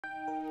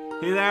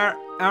Hey there,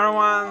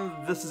 everyone,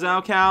 this is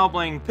Alcal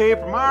playing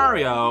Paper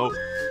Mario.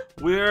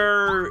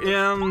 We're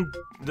in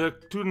the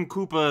Toon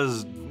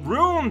Koopa's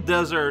Ruined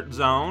Desert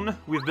Zone.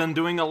 We've been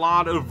doing a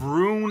lot of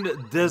ruined,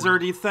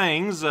 deserty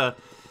things. But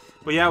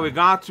yeah, we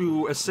got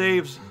to a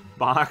save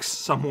box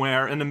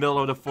somewhere in the middle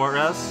of the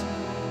forest.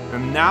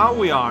 And now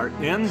we are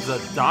in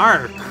the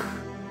dark.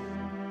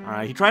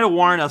 Alright, he tried to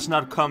warn us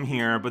not to come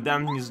here, but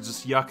then he's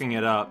just yucking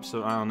it up.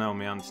 So I don't know,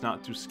 man, it's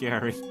not too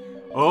scary.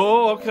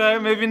 Oh, okay,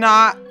 maybe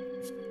not.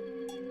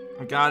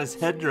 I got his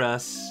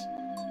headdress.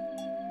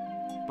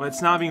 But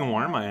it's not being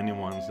worn by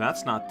anyone, so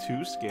that's not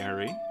too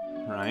scary,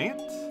 right?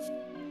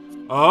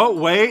 Oh,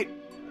 wait.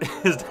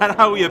 Is that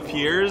how he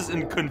appears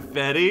in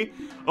confetti?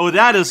 Oh,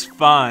 that is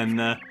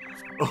fun.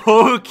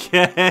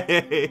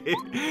 Okay.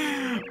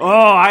 Oh,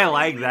 I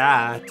like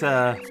that.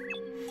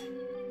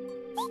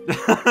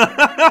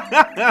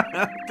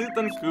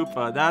 Toon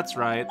Koopa, that's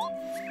right.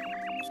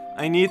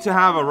 I need to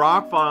have a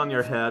rock fall on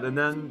your head and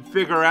then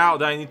figure out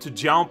that I need to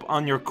jump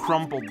on your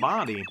crumpled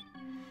body.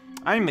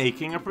 I'm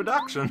making a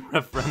production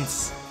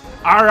reference.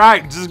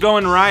 Alright, just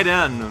going right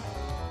in.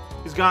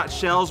 He's got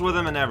shells with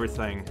him and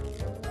everything.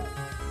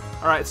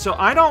 Alright, so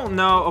I don't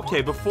know.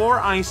 Okay, before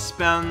I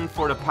spend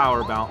for the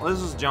power bounce,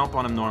 let's just jump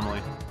on him normally.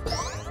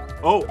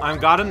 Oh, I've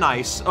got a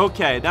nice.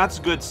 Okay, that's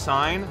a good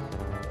sign.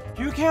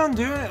 You can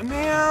do it,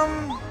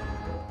 man.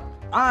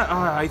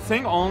 I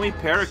think only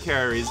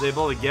Parakarry is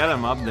able to get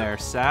him up there,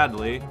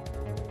 sadly.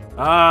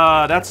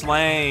 That's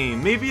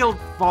lame. Maybe he'll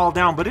fall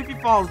down, but if he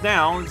falls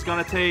down, it's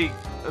gonna take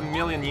a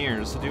million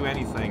years to do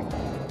anything.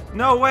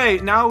 No,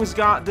 wait, now he's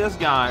got this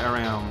guy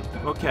around.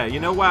 Okay, you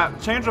know what?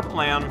 Change of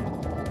plan.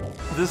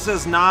 This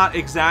is not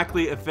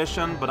exactly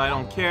efficient, but I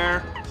don't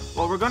care.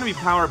 Well, we're gonna be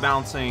power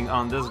bouncing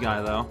on this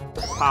guy, though.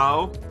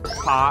 Pow,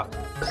 pop,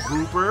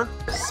 grouper,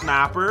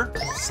 snapper,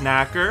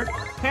 snacker,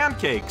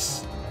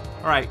 pancakes.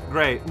 Alright,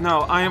 great.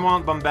 No, I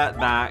want Bombette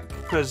back,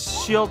 because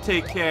she'll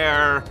take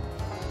care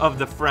of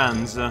the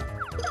friends.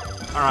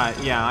 Alright,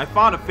 yeah, I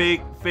fought a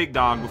fake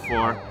dog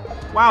before.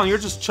 Wow, you're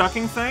just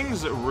chucking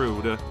things?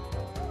 Rude.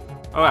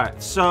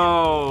 Alright,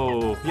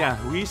 so yeah,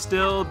 we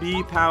still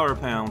be power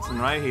pouncing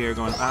right here,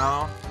 going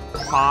ow,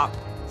 pop,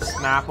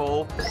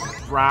 snapple,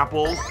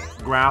 grapple,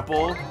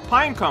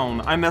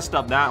 pinecone. I messed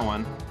up that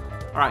one.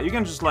 Alright, you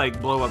can just like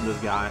blow up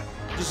this guy.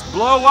 Just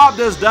blow up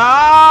this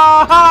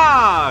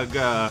dog!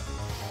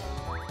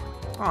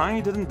 Oh,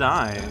 he didn't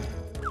die.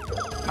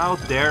 How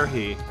dare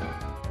he?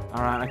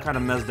 Alright, I kind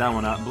of messed that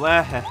one up.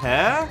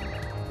 Bleh.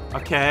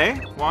 Okay,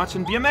 watch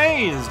and be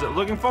amazed.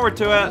 Looking forward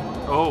to it.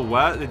 Oh,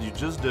 what did you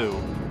just do?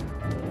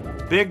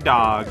 Big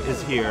dog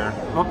is here.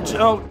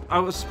 Oh, I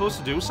was supposed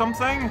to do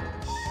something?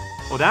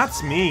 Oh,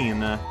 that's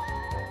mean.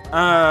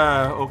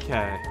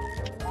 Okay.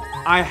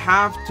 I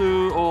have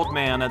to old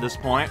man at this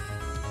point.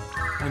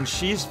 And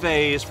she's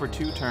phased for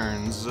 2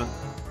 turns.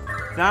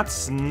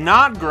 That's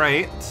not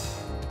great.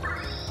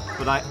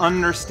 But I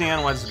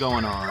understand what's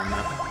going on.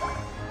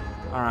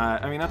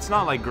 Alright, I mean, that's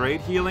not, like,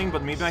 great healing,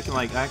 but maybe I can,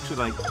 like, actually,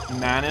 like,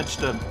 manage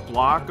to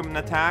block an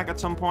attack at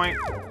some point.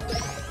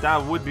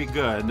 That would be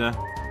good.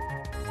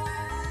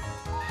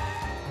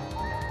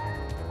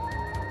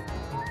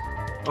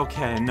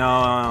 Okay,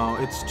 no,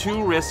 it's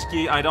too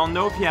risky. I don't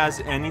know if he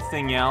has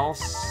anything else,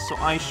 so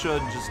I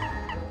should just...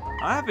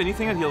 I have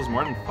anything that heals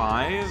more than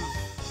 5?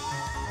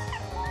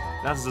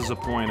 That's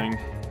disappointing.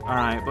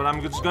 Alright, but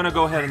I'm just gonna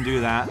go ahead and do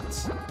that.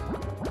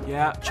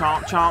 Yeah,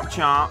 chomp, chomp,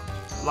 chomp.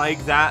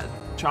 Like that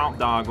chomp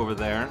dog over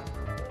there.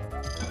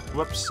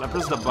 Whoops, I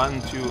pressed the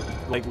button too,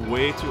 like,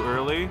 way too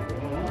early.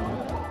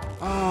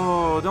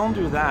 Oh, don't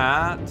do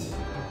that.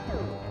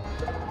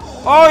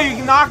 Oh,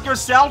 you knocked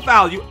yourself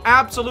out, you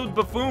absolute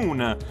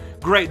buffoon.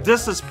 Great,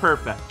 this is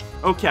perfect.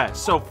 Okay,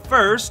 so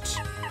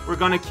first, we're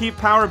gonna keep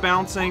power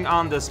bouncing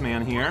on this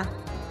man here.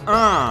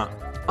 On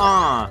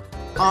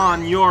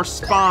your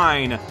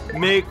spine.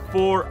 Make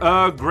for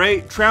a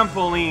great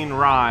trampoline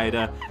ride.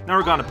 Now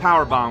we're gonna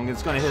power bomb.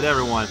 It's gonna hit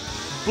everyone.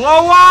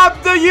 Blow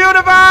up the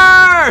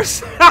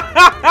universe!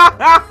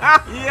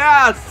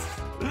 Yes!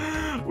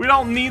 We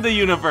don't need the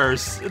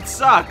universe. It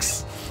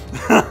sucks.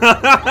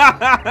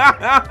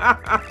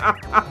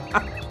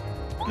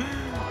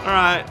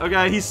 Alright,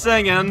 okay, he's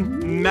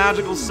singing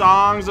magical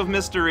songs of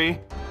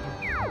mystery.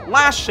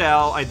 Last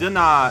shell. I did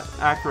not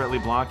accurately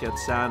block it,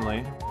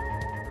 sadly.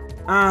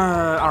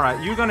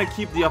 Alright, you're gonna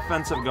keep the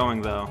offensive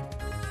going, though.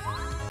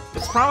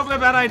 It's probably a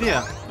bad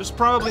idea. There's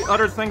probably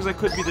other things I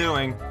could be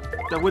doing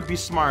that would be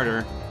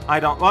smarter. I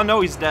don't... Well,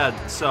 no, he's dead,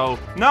 so...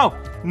 No!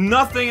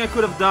 Nothing I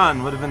could have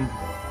done would have been...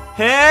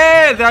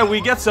 Hey! That we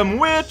get some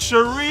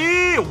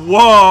witchery!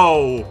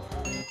 Whoa!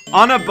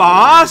 On a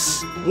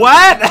boss?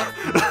 What?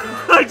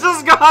 I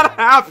just got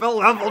half a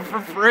level for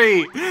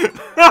free!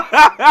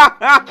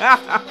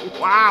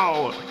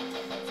 Wow!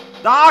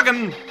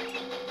 Doggin!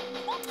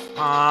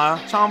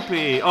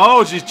 Chompy.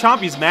 Oh, geez,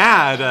 Chompy's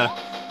mad.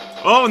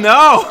 Oh,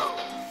 no!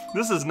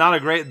 This is not a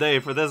great day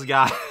for this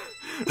guy.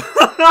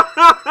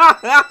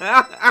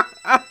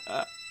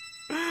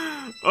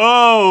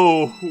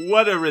 Oh,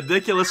 what a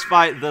ridiculous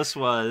fight this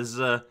was.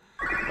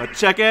 But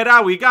check it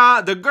out, we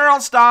got the girl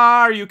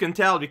star. You can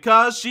tell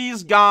because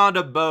she's got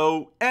a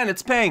bow and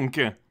it's pink.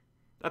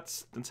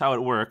 That's how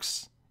it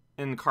works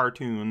in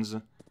cartoons.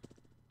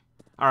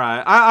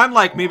 Alright, I'm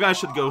like, maybe I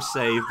should go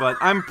save, but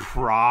I'm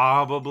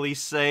probably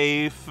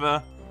safe.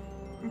 And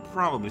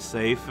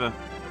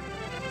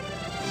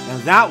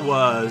that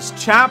was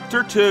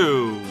Chapter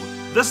 2.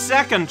 The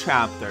second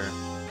chapter.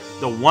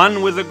 The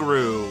one with the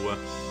Grue.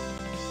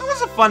 That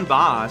was a fun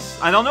boss.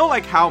 I don't know,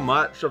 like, how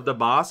much of the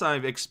boss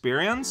I've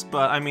experienced,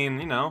 but, I mean,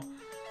 you know.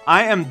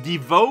 I am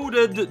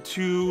devoted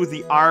to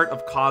the art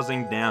of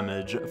causing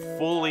damage,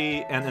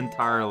 fully and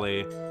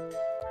entirely.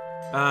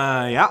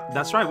 Yeah,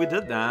 that's right, we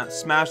did that.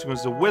 Smash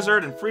was the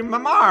wizard and free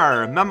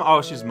Mamar!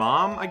 Oh, she's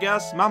mom, I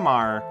guess?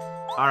 Mamar.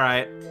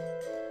 Alright.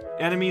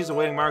 Enemies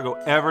awaiting Margot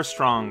ever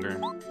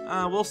stronger.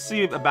 We'll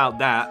see about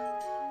that.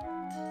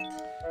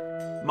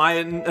 My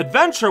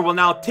adventure will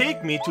now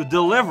take me to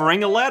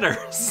delivering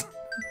letters.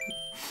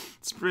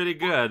 It's pretty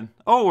good.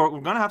 Oh,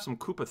 we're gonna have some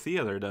Koopa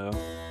Theater, though.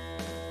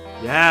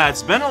 Yeah,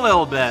 it's been a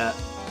little bit.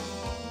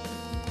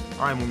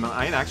 Alright, we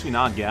might actually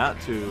not get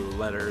to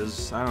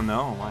letters. I don't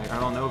know. Like, I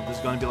don't know if this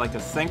is going to be like a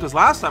thing. Because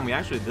last time we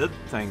actually did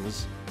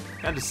things.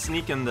 We had to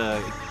sneak in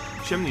the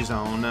chimney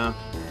zone.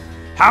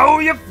 How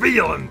you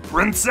feeling,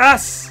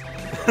 princess?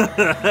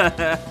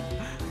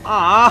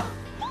 Aw.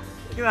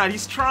 Look at that.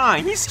 He's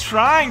trying. He's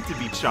trying to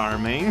be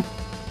charming.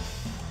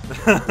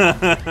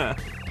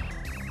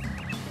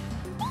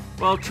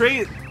 Well,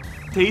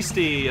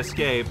 Tasty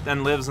escaped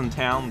and lives in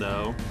town,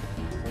 though.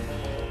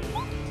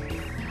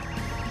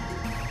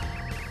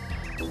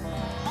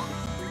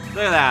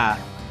 Look at that.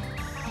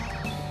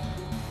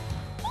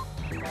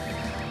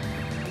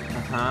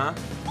 Uh-huh.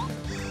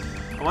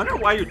 I wonder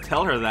why you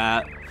tell her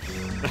that.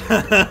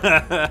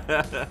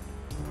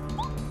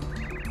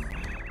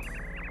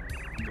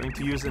 Going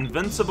to use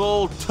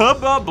Invincible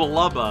Tubba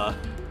Blubba.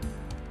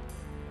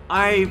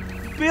 I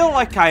feel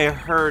like I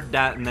heard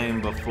that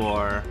name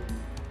before.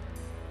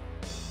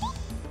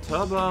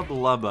 Tubba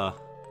Blubba.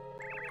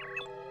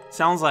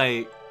 Sounds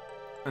like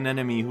an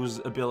enemy whose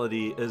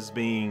ability is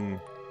being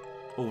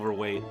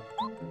overweight.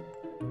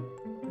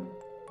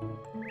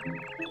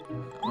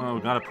 Oh,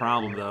 got a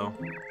problem though.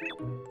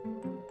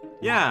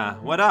 Yeah,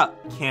 what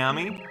up,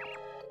 Cammy?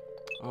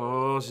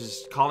 Oh,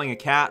 she's calling a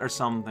cat or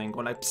something.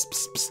 When I psst,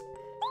 psst, psst.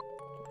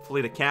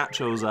 Hopefully the cat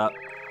shows up.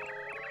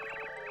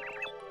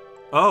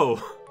 Oh.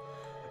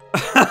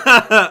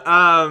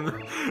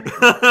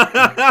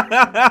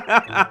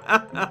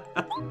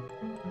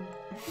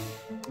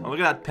 Oh, look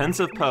at that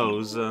pensive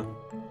pose.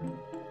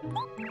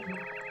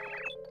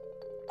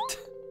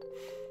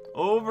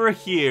 Over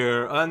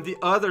here, on the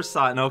other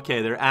side.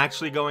 Okay, they're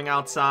actually going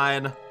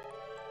outside.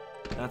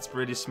 That's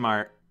pretty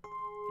smart.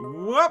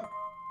 Whoop!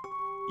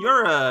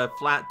 You're a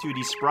flat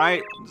 2D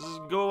sprite.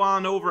 Just go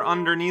on over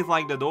underneath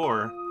like the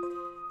door.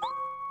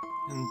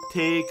 And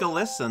take a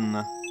listen.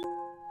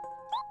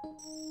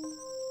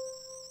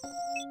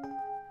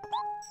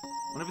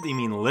 Whatever they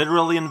mean,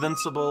 literally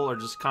invincible or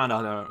just kind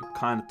of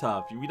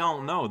tough. We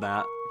don't know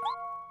that.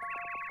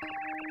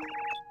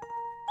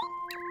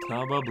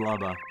 Tubba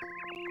blubba.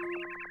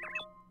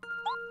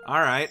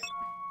 Alright.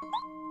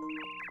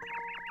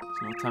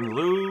 There's no time to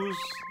lose.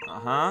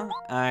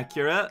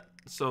 Accurate.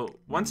 So,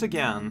 once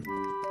again,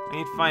 I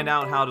need to find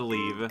out how to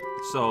leave.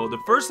 So, the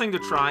first thing to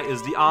try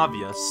is the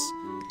obvious.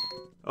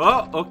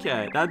 Oh,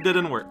 okay. That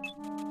didn't work.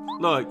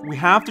 Look, we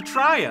have to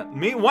try it.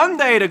 One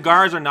day the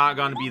guards are not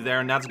going to be there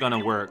and that's going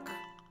to work.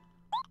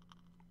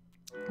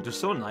 They're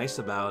so nice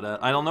about it.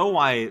 I don't know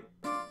why,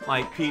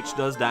 like, Peach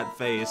does that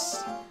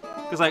face.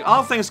 Because, like,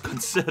 all things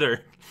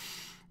considered,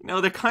 you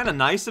know, they're kind of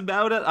nice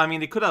about it. I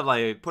mean, they could have,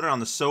 like, put it on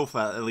the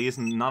sofa at least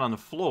and not on the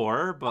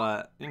floor,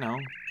 but, you know.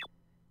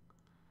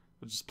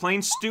 Just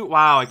plain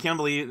wow, I can't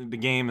believe the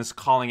game is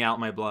calling out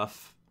my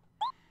bluff.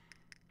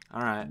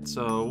 Alright,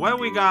 so what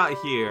we got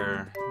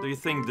here? Do you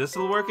think this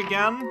will work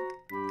again?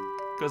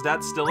 Because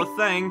that's still a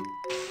thing.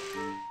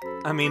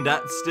 I mean,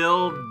 that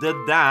still did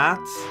that.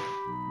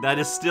 That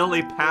is still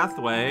a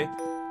pathway.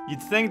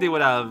 You'd think they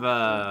would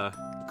have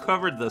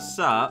covered this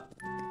up,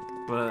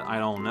 but I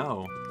don't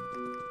know.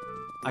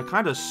 I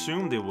kind of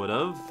assumed they would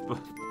have, but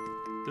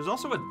there's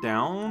also a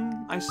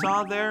down I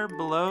saw there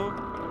below.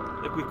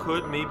 Like we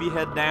could maybe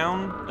head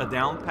down, a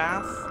down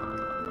path.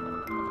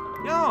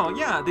 Yo,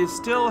 yeah, they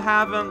still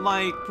haven't,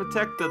 like,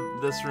 protected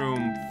this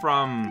room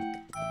from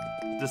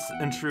this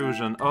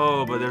intrusion.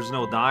 Oh, but there's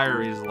no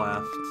diaries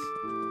left.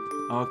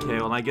 Okay,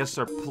 well, I guess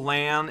our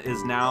plan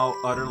is now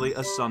utterly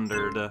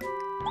asundered.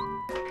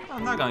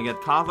 I'm not gonna get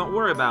caught, don't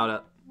worry about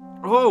it.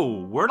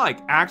 Oh, we're, like,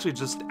 actually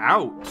just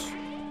out.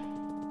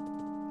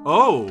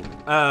 Oh,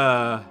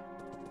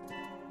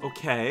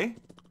 okay.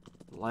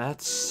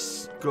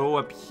 Let's go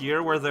up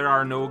here where there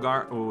are no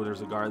guard. Oh,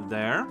 there's a guard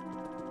there.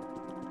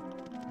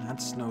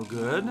 That's no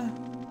good.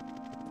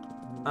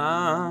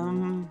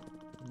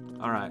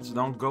 Alright, so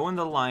don't go in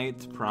the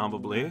light,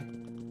 probably.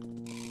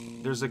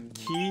 There's a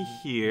key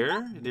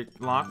here. They're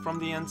locked from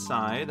the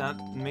inside. That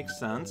makes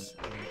sense.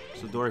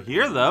 There's a door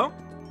here, though.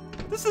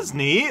 This is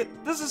neat.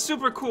 This is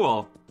super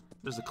cool.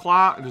 There's a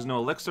clock. There's no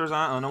elixirs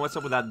on it. I don't know what's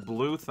up with that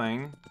blue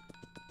thing.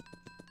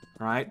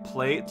 Right,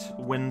 plate,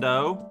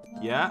 window.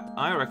 Yeah,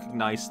 I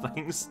recognize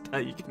things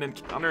that you can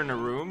encounter in a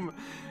room,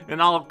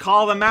 and I'll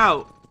call them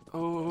out.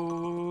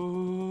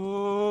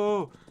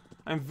 Oh,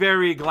 I'm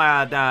very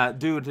glad that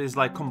dude is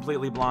like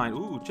completely blind.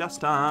 Ooh,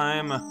 chest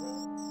time.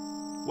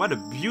 What a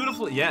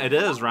beautiful, yeah, it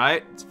is,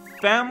 right? It's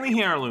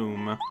family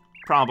heirloom,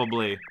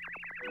 probably.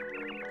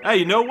 Hey,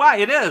 you know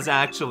what? It is,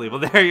 actually. Well,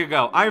 there you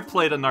go. I've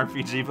played an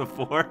RPG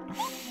before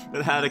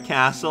that had a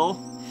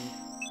castle.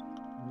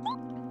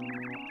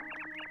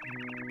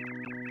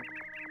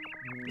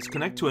 Let's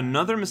connect to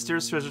another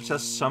mysterious treasure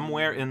chest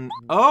somewhere in...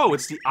 Oh,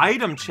 it's the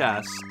item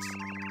chest.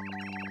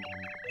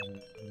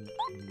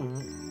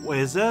 Wait,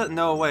 is it?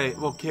 No, wait.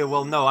 Okay,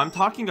 well, no. I'm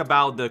talking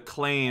about the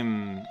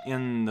claim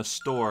in the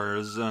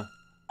stores.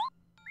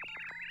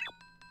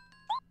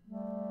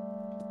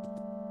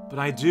 But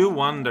I do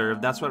wonder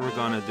if that's what we're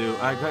gonna do.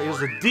 I got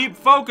use a deep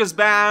focus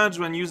badge.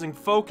 When using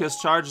focus,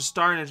 charges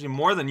star energy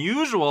more than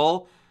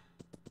usual.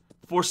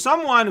 For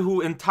someone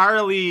who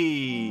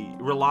entirely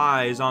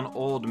relies on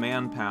old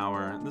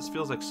manpower, this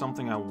feels like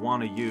something I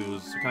want to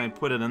use. Can I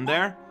put it in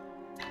there?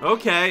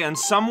 Okay, and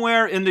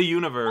somewhere in the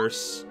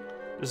universe,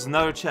 there's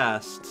another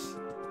chest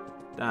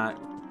that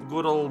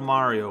good old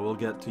Mario will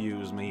get to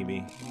use,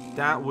 maybe.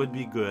 That would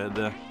be good.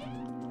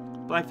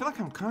 But I feel like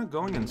I'm kind of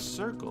going in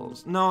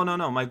circles. No, no,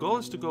 no. My goal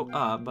is to go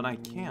up, but I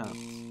can't.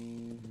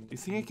 Do you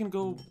think I can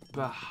go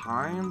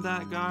behind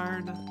that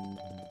guard?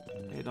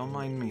 Hey, don't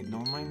mind me.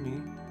 Don't mind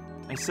me.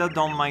 I said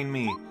don't mind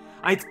me.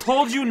 I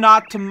told you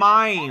not to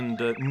mind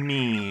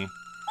me.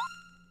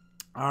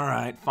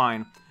 Alright,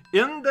 fine.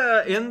 In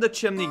the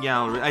chimney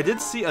gallery, I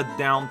did see a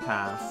down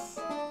path.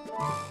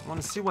 I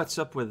want to see what's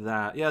up with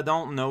that. Yeah,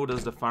 don't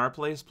notice the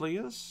fireplace,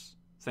 please.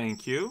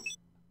 Thank you.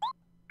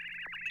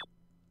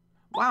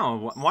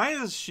 Wow, why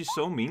is she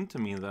so mean to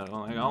me, though?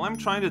 Like, all I'm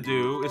trying to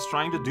do is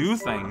trying to do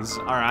things,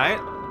 alright?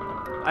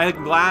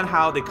 I'm glad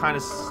how they kind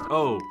of...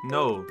 Oh,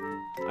 no.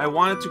 I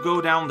wanted to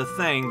go down the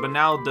thing, but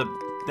now the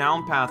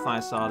down path I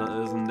saw that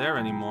isn't there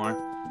anymore.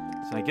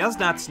 So I guess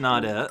that's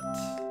not it.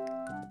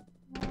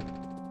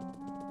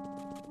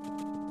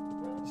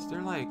 Is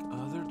there, like,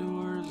 other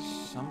doors?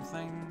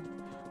 Something?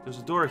 There's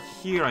a door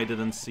here I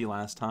didn't see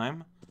last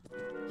time.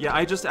 Yeah,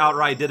 I just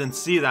outright didn't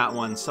see that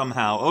one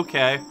somehow.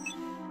 Okay.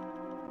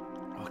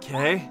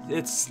 Okay,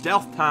 it's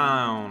Stealth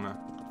Town.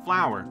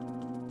 Flower.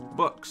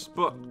 Books.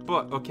 Book.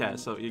 Okay,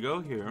 so you go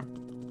here.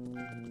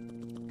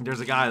 There's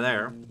a guy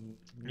there.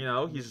 You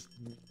know, he's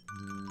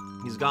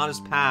got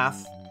his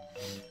path.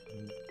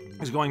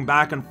 He's going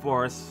back and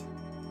forth.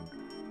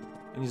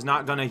 And he's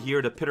not gonna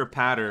hear the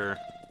pitter-patter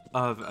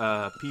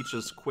of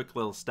Peach's quick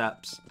little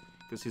steps.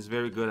 Because he's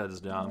very good at his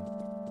job.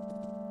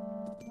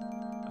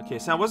 Okay,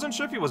 so I wasn't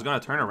sure if he was gonna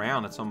turn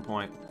around at some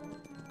point.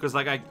 Because,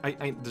 like,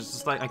 there's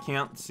just, like, I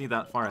can't see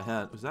that far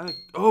ahead. Was that a...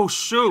 Oh,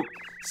 shoot!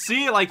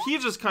 See, like, he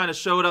just kind of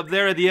showed up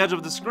there at the edge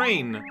of the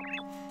screen.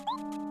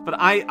 But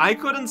I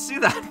couldn't see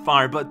that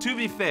far. But to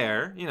be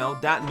fair, you know,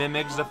 that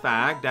mimics the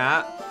fact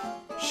that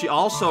she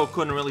also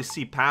couldn't really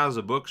see past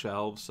the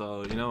bookshelf.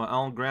 So, you know,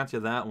 I'll grant you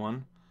that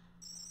one.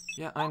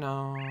 Yeah, I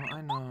know.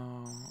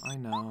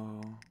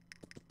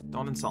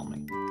 Don't insult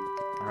me.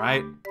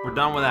 Alright, we're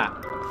done with that.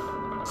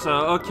 So,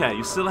 okay,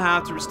 you still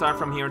have to restart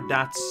from here.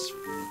 That's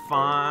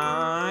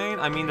fine.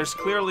 I mean, there's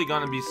clearly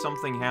gonna be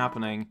something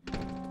happening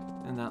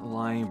in that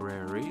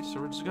library,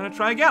 so we're just gonna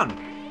try again.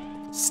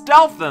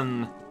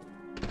 Stealthin'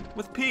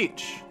 with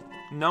Peach.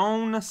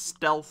 Known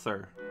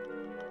stealther.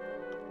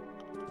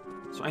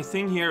 So I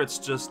think here it's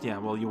just, yeah,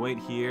 well, you wait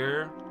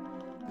here.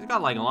 He's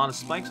got, like, a lot of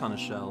spikes on his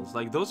shells.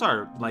 Like, those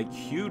are, like,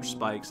 huge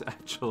spikes,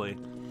 actually.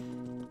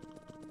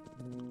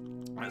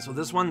 Alright, so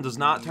this one does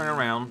not turn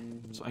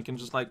around, so I can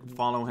just, like,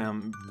 follow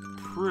him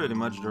pretty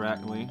much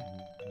directly.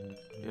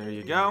 There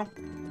you go.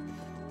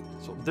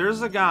 So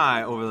there's a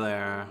guy over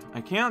there.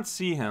 I can't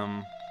see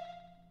him.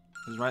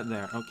 He's right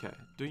there. Okay.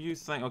 Do you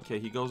think... Okay,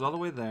 he goes all the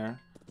way there.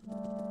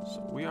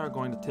 So we are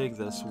going to take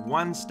this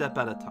one step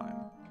at a time.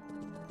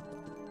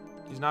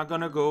 He's not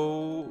gonna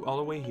go all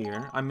the way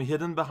here. I'm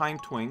hidden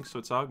behind Twink, so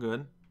it's all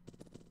good.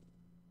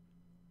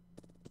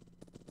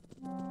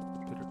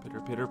 Pitter,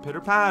 pitter, pitter,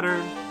 pitter,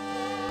 patter.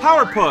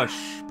 Power push!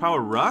 Power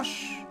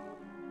rush?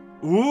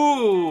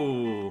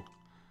 Ooh!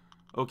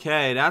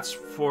 Okay, that's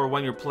for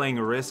when you're playing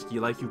risky.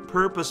 Like, you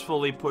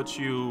purposefully put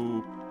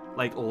you,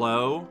 like,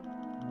 low.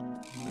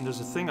 And there's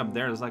a thing up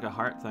there. There's, like, a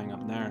heart thing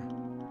up there.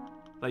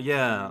 But,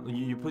 yeah,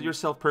 you put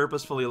yourself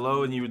purposefully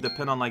low and you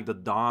depend on, like, the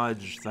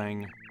dodge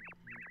thing.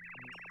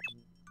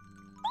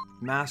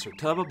 Master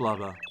Tubba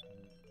Blubba.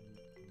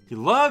 He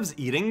loves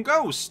eating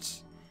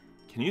ghosts.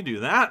 Can you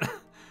do that?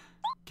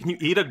 Can you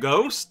eat a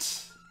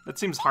ghost? That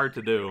seems hard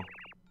to do.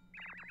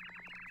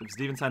 It's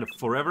deep inside a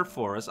forever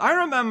forest. I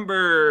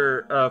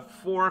remember a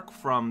Fork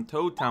from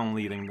Toad Town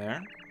leading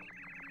there.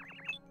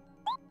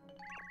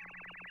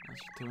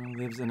 Toad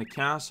lives in a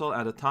castle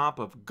at the top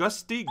of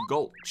Gusty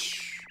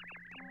Gulch.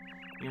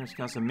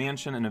 Here's a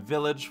mansion in a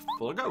village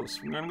full of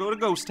ghosts. We're gonna go to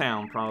Ghost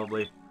Town,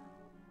 probably.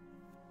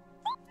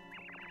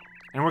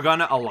 And we're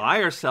gonna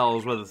ally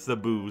ourselves with the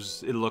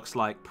booze, it looks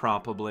like,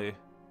 probably.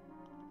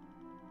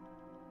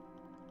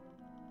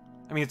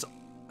 I mean, it's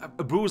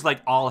a booze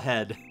like all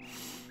head.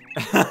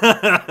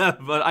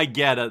 But I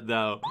get it,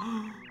 though.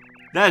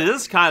 That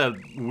is kind of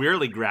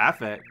weirdly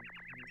graphic.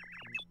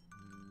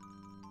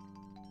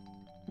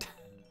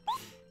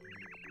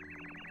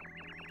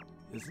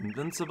 Is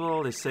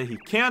invincible. They say he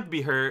can't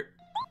be hurt.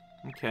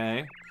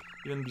 Okay.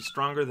 Even be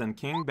stronger than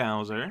King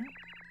Bowser.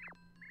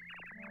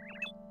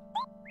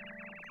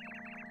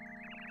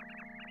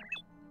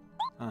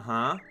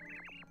 Uh-huh.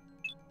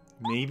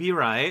 Maybe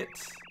right.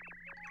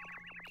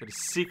 Got a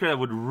secret that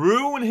would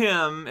ruin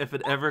him if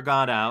it ever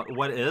got out.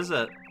 What is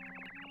it?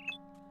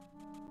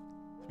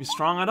 Be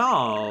strong at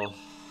all.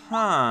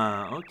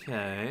 Huh,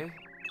 okay.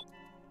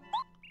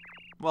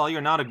 Well,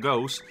 you're not a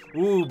ghost.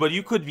 Ooh, but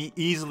you could be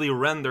easily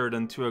rendered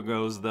into a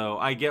ghost, though.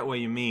 I get what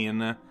you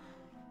mean.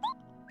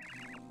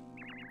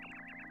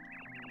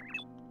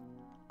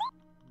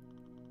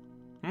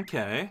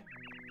 Okay.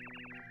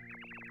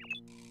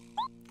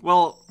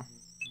 Well,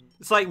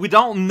 it's like we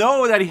don't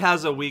know that he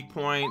has a weak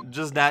point,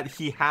 just that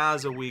he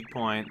has a weak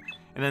point.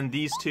 And then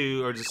these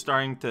two are just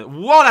starting to...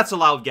 Whoa, that's a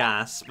loud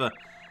gasp!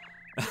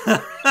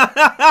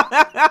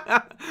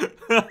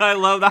 I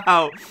love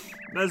how...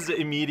 That's the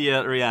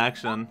immediate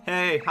reaction.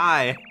 Hey,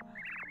 hi.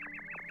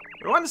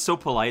 Everyone's so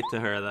polite to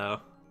her,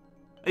 though.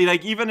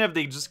 Like, even if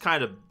they just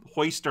kind of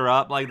hoist her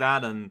up like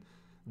that and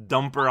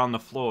dump her on the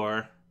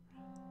floor,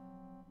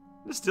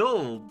 they're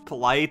still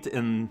polite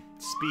in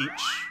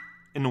speech,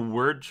 in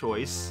word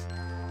choice.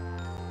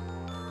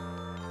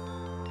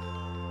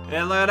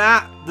 And look at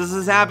that! This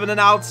is happening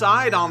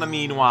outside on the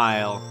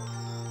meanwhile.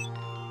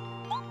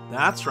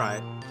 That's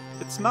right.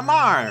 It's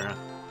Mamar.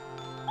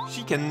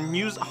 She can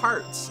use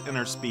hearts in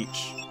her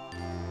speech.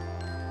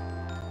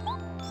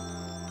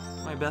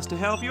 My best to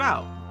help you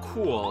out.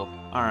 Cool.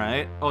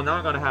 Alright. Oh, now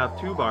I'm gonna have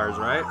 2 bars,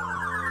 right?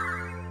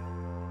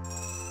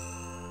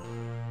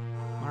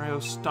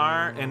 Mario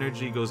Star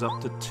energy goes up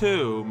to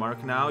 2.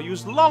 Mark now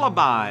use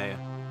Lullaby.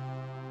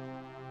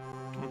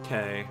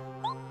 Okay.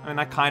 I mean,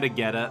 I kinda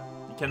get it.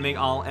 You can make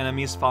all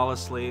enemies fall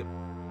asleep.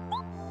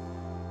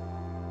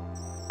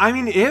 I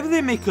mean, if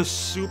they make a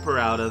super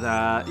out of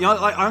that, you know,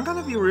 like, I'm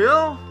gonna be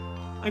real.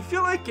 I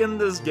feel like in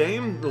this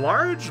game,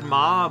 large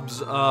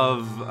mobs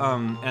of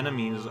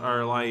enemies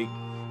are, like,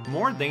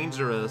 more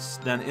dangerous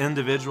than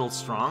individual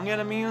strong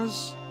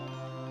enemies.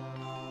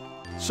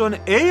 So an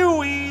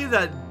AoE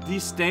that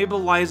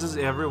destabilizes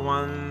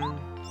everyone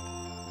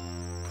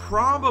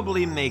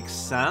probably makes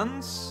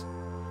sense.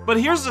 But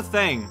here's the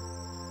thing.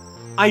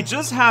 I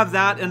just have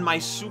that in my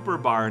super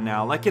bar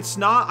now. Like, it's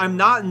not, I'm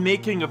not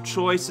making a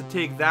choice to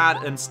take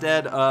that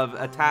instead of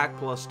attack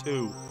plus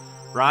 2,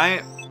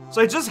 right?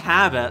 So I just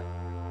have it.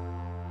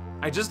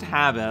 I just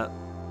have it.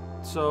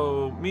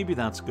 So maybe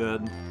that's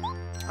good.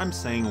 I'm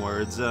saying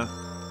words. Well,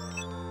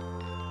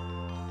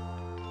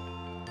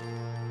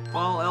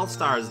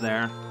 L-Star's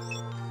there.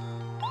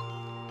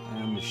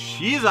 And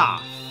she's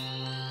off.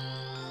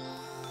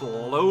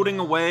 Floating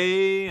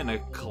away in a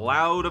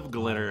cloud of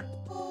glitter.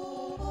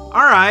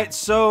 Alright,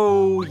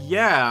 so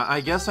yeah, I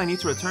guess I need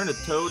to return to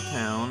Toad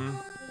Town.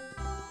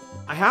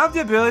 I have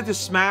the ability to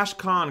smash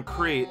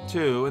concrete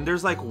too, and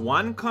there's like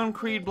 1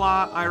 concrete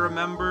block I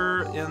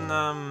remember in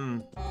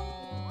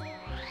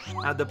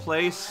at the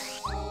place,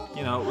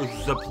 you know,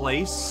 the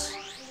place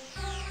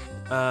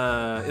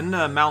in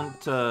the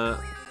mount,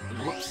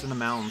 whoops, in the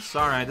mountains.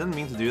 Sorry, I didn't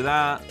mean to do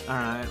that.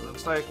 Alright,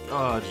 looks like,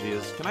 oh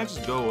jeez, can I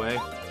just go away?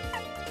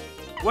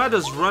 What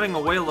does running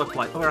away look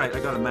like? Alright, I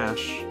gotta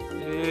mash.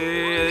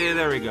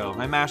 There we go.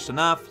 I mashed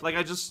enough. Like,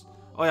 I just...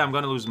 Oh yeah, I'm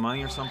gonna lose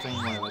money or something.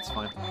 Well, that's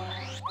fine.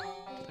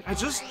 Like, I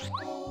just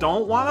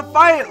don't want to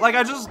fight. Like,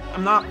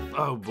 I'm not...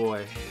 Oh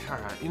boy.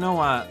 Alright, you know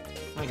what?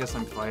 I guess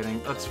I'm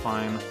fighting. That's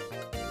fine.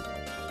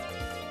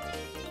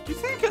 Do you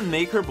think I can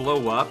make her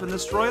blow up and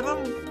destroy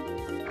them?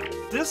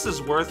 This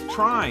is worth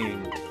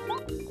trying.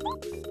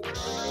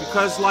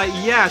 Because, like,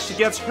 yeah, she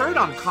gets hurt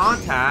on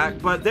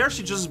contact, but there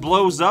she just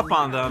blows up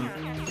on them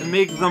and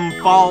make them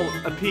fall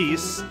a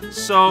piece.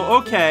 So,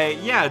 okay,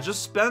 yeah,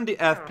 just spend the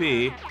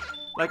FP.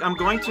 Like, I'm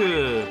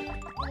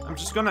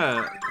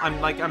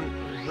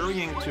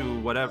hurrying to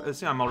whatever.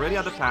 See, I'm already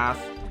at the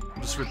path.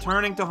 I'm just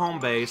returning to home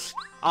base.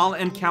 I'll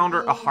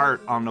encounter a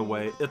heart on the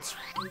way. It's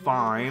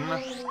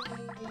fine.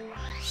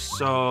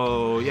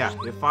 So, yeah,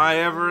 if I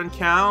ever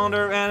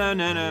encounter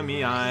an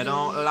enemy, I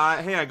don't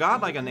like... Hey, I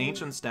got, like, an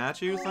ancient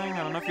statue thing.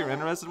 I don't know if you're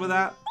interested with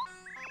that.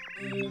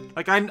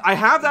 Like, I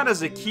have that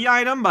as a key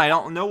item, but I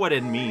don't know what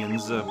it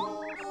means.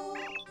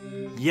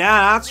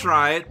 Yeah, that's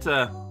right.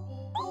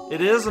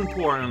 It is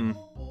important.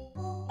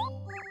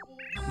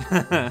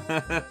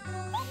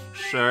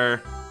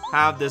 Sure.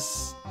 Have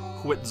this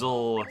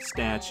Quetzal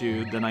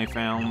statue that I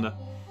found.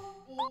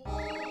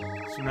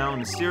 So now a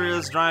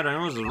mysterious giant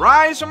dinosaurs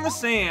rise from the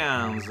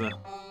sands.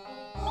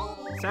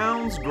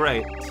 Sounds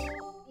great.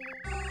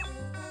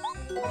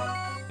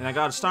 And I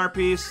got a star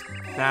piece.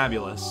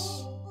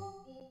 Fabulous.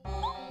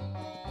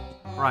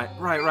 Right.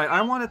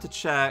 I wanted to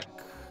check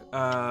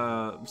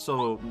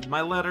so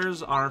my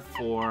letters are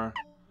for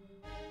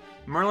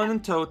Merlin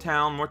and Toad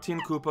Town,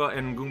 Mortine Koopa,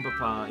 and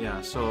Goompapa.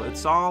 Yeah, so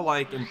it's all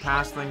like in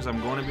past things I'm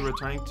going to be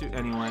returning to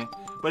anyway.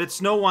 But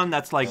it's no one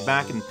that's like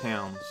back in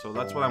town, so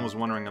that's what I was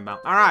wondering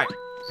about. Alright,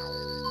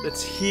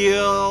 let's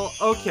heal.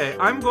 Okay,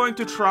 I'm going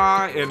to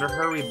try and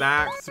hurry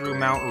back through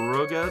Mount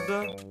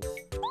Rugged.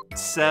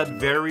 Said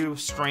very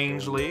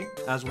strangely,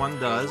 as one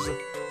does.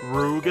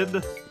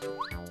 Rugged.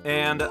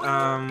 And,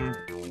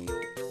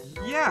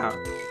 yeah.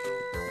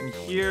 And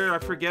here, I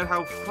forget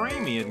how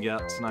framey it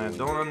gets, and I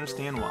don't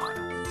understand why.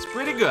 It's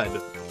pretty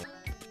good.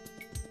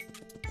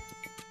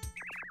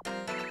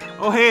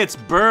 Oh, hey, it's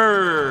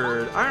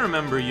Bird. I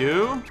remember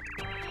you.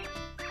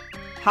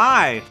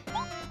 Hi.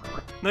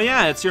 No,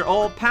 yeah, it's your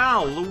old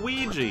pal,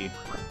 Luigi.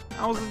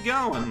 How's it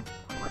going?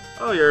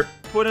 Oh, you're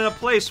put in a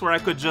place where I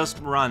could just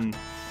run.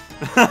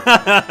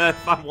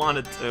 If I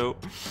wanted to.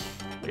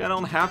 Like, I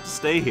don't have to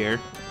stay here.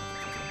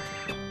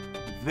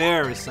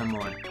 Very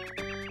similar.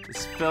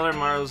 This filler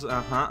Mario's,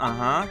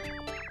 Yeah,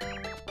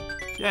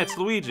 it's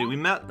Luigi. We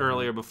met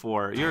earlier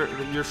before.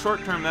 Your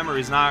short-term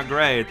memory's not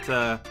great.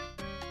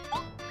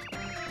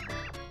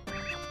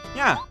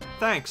 Yeah,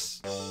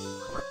 thanks.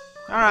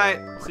 Alright,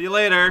 see you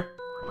later,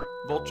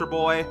 Vulture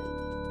Boy.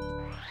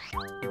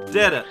 We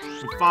did it.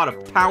 We fought a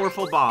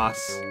powerful boss.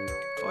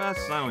 Oh,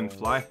 that's not when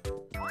fly.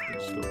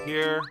 Just go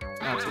here.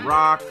 That's a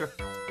rock.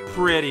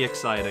 Pretty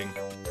exciting.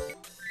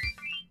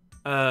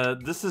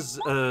 This is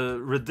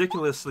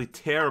ridiculously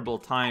terrible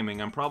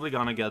timing. I'm probably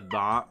gonna get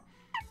bot.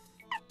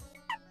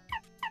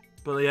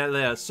 But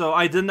yeah, so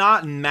I did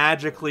not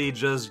magically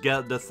just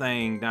get the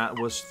thing that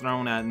was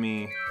thrown at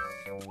me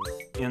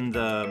in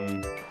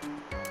the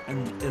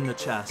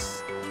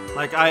chest.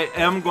 Like, I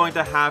am going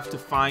to have to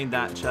find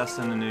that chest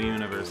in the new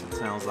universe, it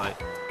sounds like.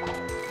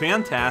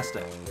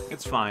 Fantastic.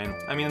 It's fine.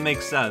 I mean, it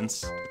makes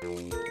sense.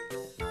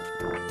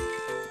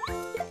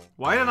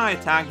 Why didn't I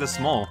attack this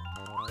mole?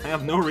 I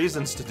have no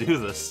reasons to do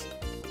this.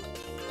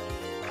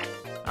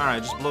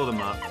 Alright, just blow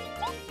them up.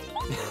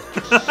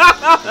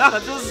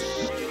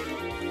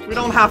 We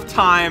don't have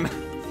time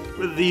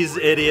with these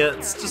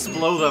idiots. Just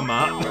blow them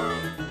up.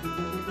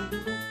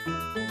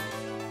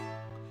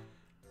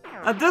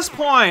 At this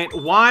point,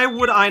 why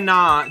would I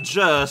not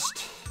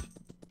just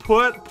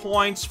put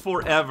points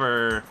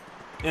forever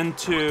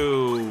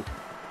into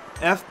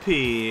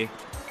FP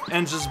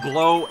and just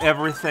blow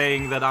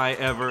everything that I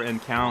ever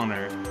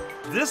encounter?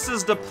 This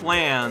is the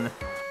plan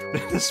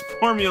that is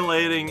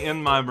formulating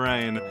in my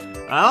brain.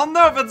 I don't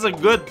know if it's a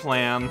good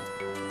plan,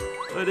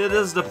 but it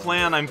is the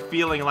plan I'm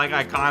feeling like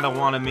I kind of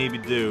want to maybe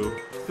do,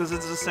 because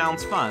it just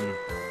sounds fun.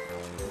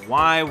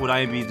 Why would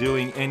I be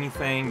doing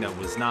anything that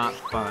was not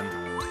fun?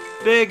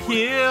 Big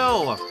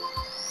heal!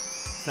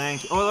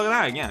 Thank you. Oh, look at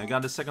that. Yeah, I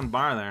got the second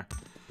bar there.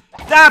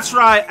 That's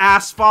right,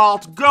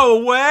 Asphalt!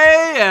 Go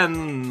away!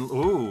 And...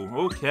 ooh,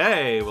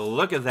 okay. Well,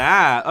 look at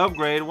that.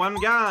 Upgrade one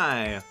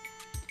guy.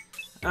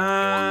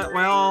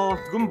 Well,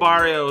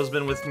 Goombario has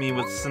been with me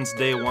since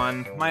day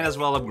one. Might as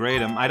well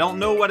upgrade him. I don't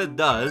know what it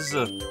does,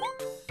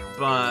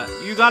 but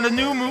you got a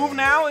new move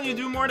now and you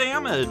do more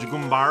damage,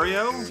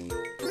 Goombario.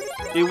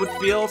 It would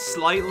feel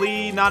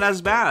slightly not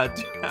as bad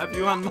to have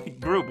you on my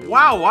group.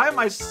 Wow, why am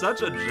I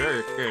such a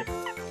jerk?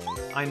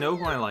 I know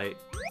who I like.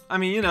 I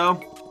mean, you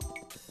know,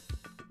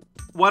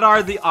 what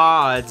are the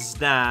odds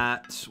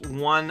that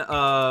one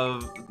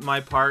of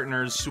my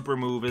partner's super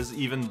move is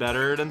even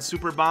better than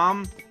Super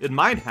Bomb? It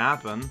might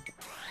happen.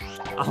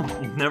 I'll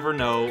never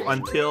know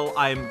until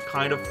I'm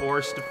kind of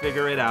forced to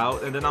figure it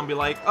out, and then I'll be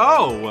like,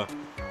 oh!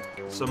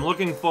 So I'm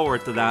looking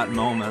forward to that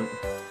moment.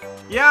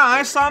 Yeah,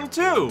 I saw him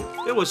too!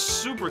 It was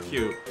super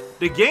cute.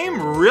 The game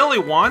really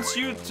wants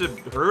you to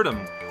hurt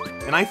him,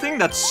 and I think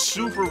that's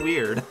super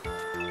weird.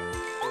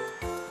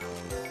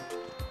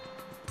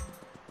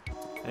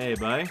 Hey,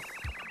 buddy.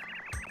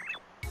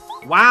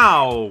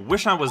 Wow,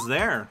 wish I was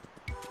there.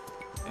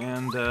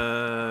 And,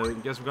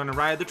 guess we're gonna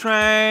ride the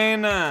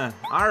train.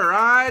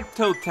 Alright,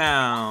 Toad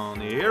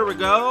Town. Here we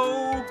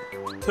go.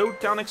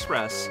 Toad Town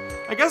Express.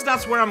 I guess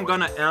that's where I'm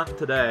gonna end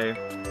today.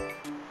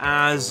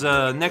 As,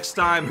 next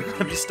time we're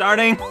gonna be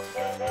starting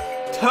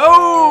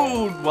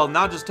Toad! Well,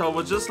 not just Toad,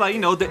 but just like, you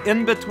know, the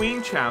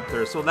in-between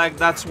chapter. So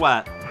that's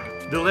what?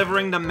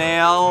 Delivering the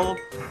mail,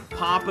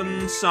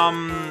 popping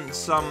some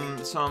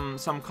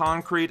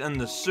concrete in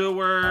the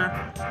sewer,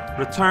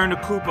 return to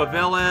Koopa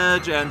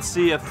Village and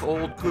see if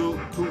old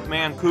Coot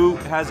Man Coot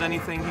has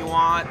anything he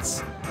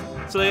wants.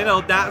 So, you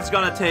know, that's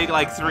gonna take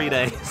like 3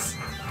 days.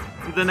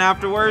 And then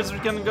afterwards, we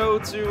can go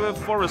to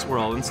Forest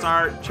World and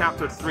start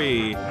Chapter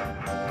 3.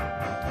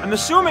 I'm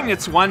assuming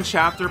it's 1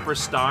 chapter per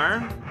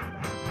star,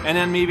 and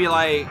then maybe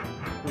like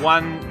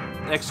 1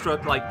 extra,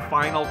 like,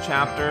 final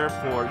chapter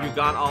for you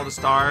got all the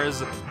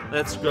stars,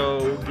 let's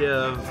go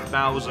give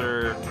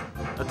Bowser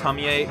a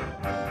tummy ache.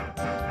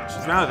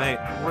 She's out of 8.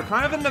 We're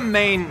kind of in the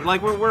main,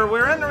 like,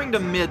 we're entering the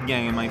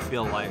mid-game, I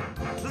feel like.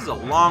 This is a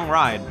long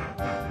ride,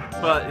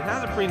 but it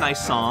has a pretty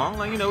nice song.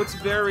 Like, you know, it's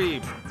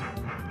very...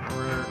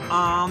 We're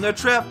on the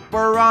trip,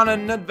 we're on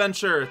an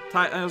adventure. It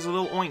was a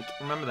little oink,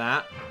 remember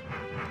that?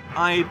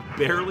 I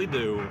barely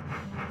do.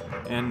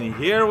 And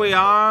here we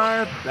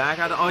are, back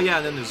at... Oh yeah,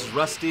 and then there's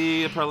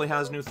Rusty, probably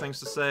has new things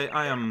to say.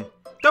 I am...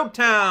 Toad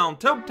Town!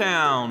 Toad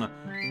Town!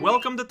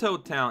 Welcome to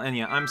Toad Town. And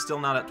yeah, I'm still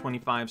not at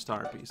 25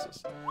 star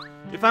pieces.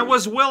 If I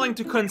was willing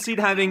to concede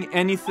having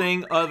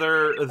anything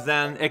other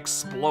than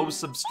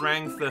explosive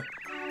strength,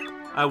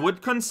 I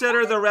would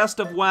consider the rest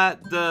of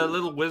what the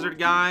little wizard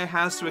guy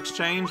has to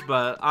exchange,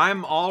 but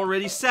I'm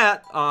already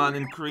set on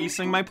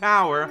increasing my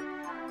power.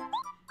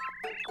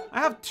 I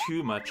have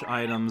too much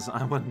items,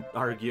 I wouldn't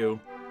argue.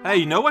 Hey,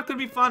 you know what could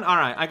be fun?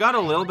 Alright, I got a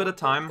little bit of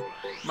time.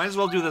 Might as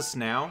well do this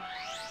now.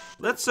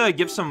 Let's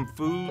give some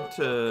food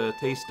to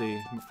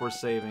Tasty before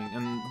saving,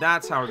 and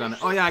that's how we're gonna...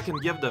 Oh yeah, I can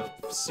give the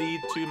seed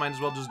too, might as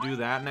well just do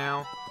that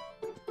now.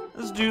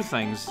 Let's do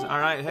things.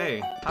 Alright,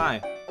 hey,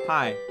 hi,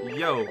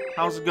 yo,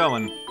 how's it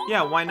going?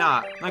 Yeah, why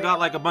not? I got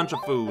like a bunch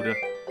of food.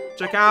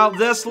 Check out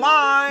this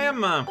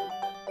lime!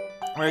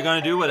 What are you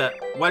gonna do with it?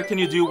 What can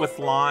you do with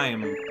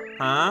lime?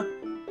 Huh?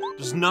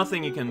 There's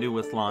nothing you can do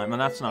with lime,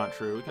 and that's not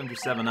true. We can do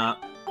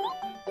 7-Up.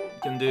 You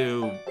can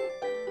do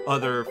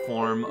other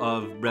form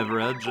of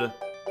beverage.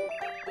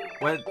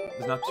 What?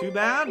 It's not too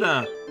bad?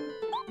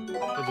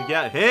 What did you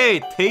get?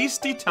 Hey,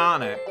 Tasty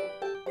Tonic.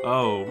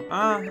 Oh,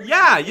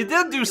 yeah, you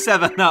did do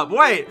 7-Up.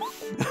 Wait.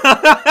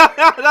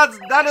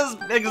 That is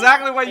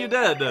exactly what you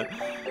did.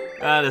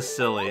 That is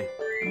silly.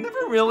 I've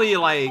never really,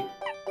 like,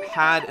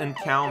 had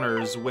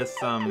encounters with,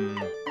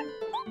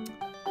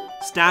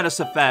 status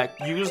effect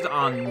used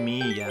on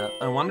me yet.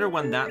 I wonder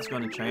when that's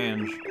going to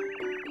change.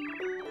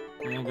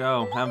 There you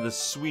go. Have this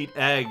sweet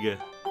egg.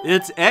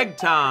 It's egg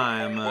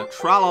time!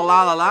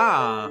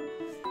 Tra-la-la-la-la!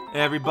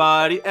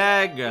 Everybody,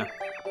 egg!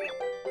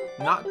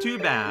 Not too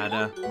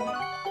bad.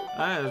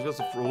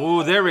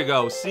 Oh, there we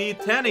go. See,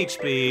 10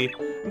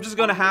 HP. I'm just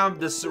gonna have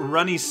this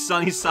runny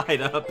sunny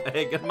side up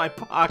egg in my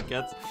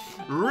pockets,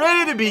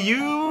 ready to be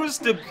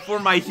used for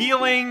my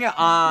healing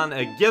on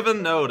a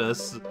given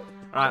notice.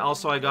 Alright,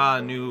 also I got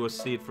a new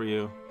seed for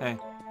you. Hey.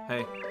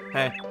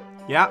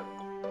 Yeah.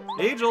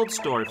 Age-old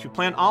story. If you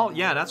plant all...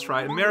 Yeah, that's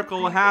right. A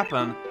miracle will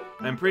happen.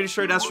 I'm pretty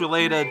sure that's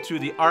related to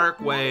the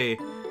archway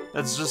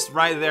that's just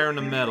right there in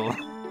the middle.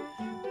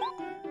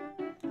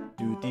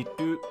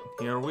 Doot-dee-doot.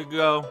 Here we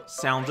go.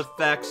 Sound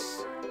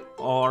effects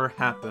are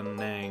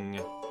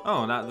happening.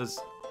 Oh, that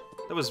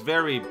was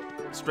very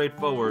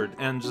straightforward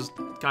and just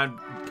kind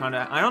of.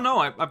 I don't know.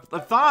 I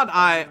thought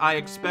I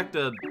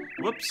expected.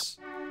 Whoops.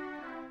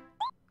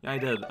 Yeah, I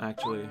did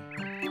actually.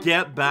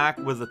 Get back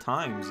with the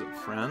times,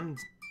 friend.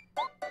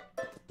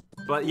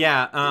 But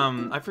yeah,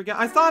 I forget.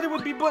 I thought it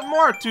would be but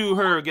more to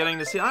her getting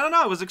to see. I don't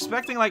know. I was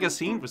expecting like a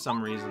scene for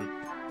some reason.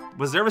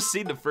 Was there a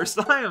scene the first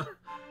time?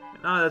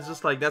 No, that's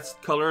just like that's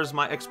colors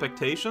my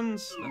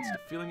expectations. That's the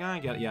feeling I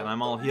get. Yeah, and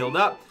I'm all healed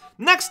up.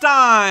 Next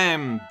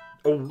time,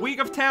 a week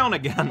of town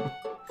again.